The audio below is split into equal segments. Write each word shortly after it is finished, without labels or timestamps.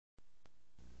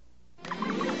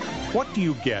What do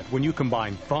you get when you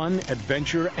combine fun,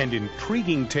 adventure, and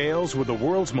intriguing tales with the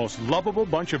world's most lovable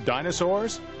bunch of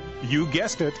dinosaurs? You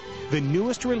guessed it, the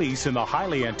newest release in the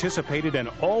highly anticipated and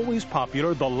always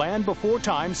popular The Land Before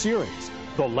Time series,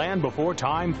 The Land Before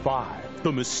Time 5,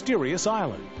 The Mysterious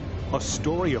Island. A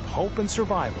story of hope and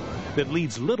survival that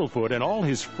leads Littlefoot and all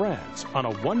his friends on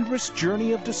a wondrous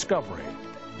journey of discovery.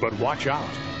 But watch out,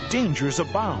 dangers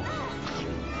abound.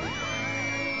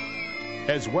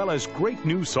 As well as great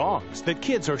new songs that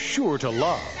kids are sure to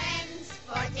love. Friends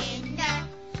for dinner,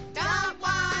 don't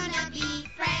wanna be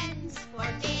friends for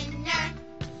dinner.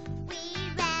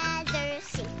 We'd rather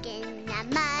sink in the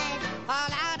mud,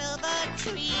 Fall out of a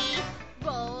tree,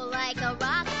 roll like a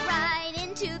rock right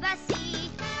into the sea.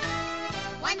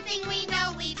 one thing we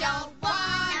know we don't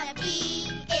wanna be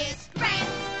is friends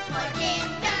for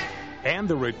dinner. And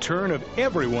the return of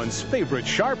everyone's favorite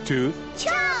Sharptooth.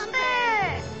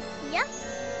 Chomper! Yep,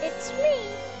 it's me.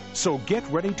 So get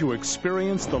ready to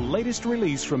experience the latest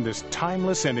release from this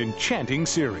timeless and enchanting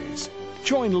series.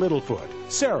 Join Littlefoot,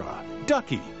 Sarah,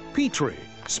 Ducky, Petrie,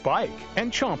 Spike,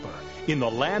 and Chomper in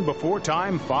The Land Before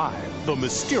Time 5, The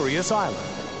Mysterious Island.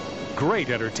 Great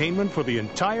entertainment for the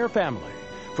entire family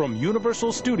from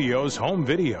Universal Studios Home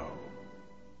Video.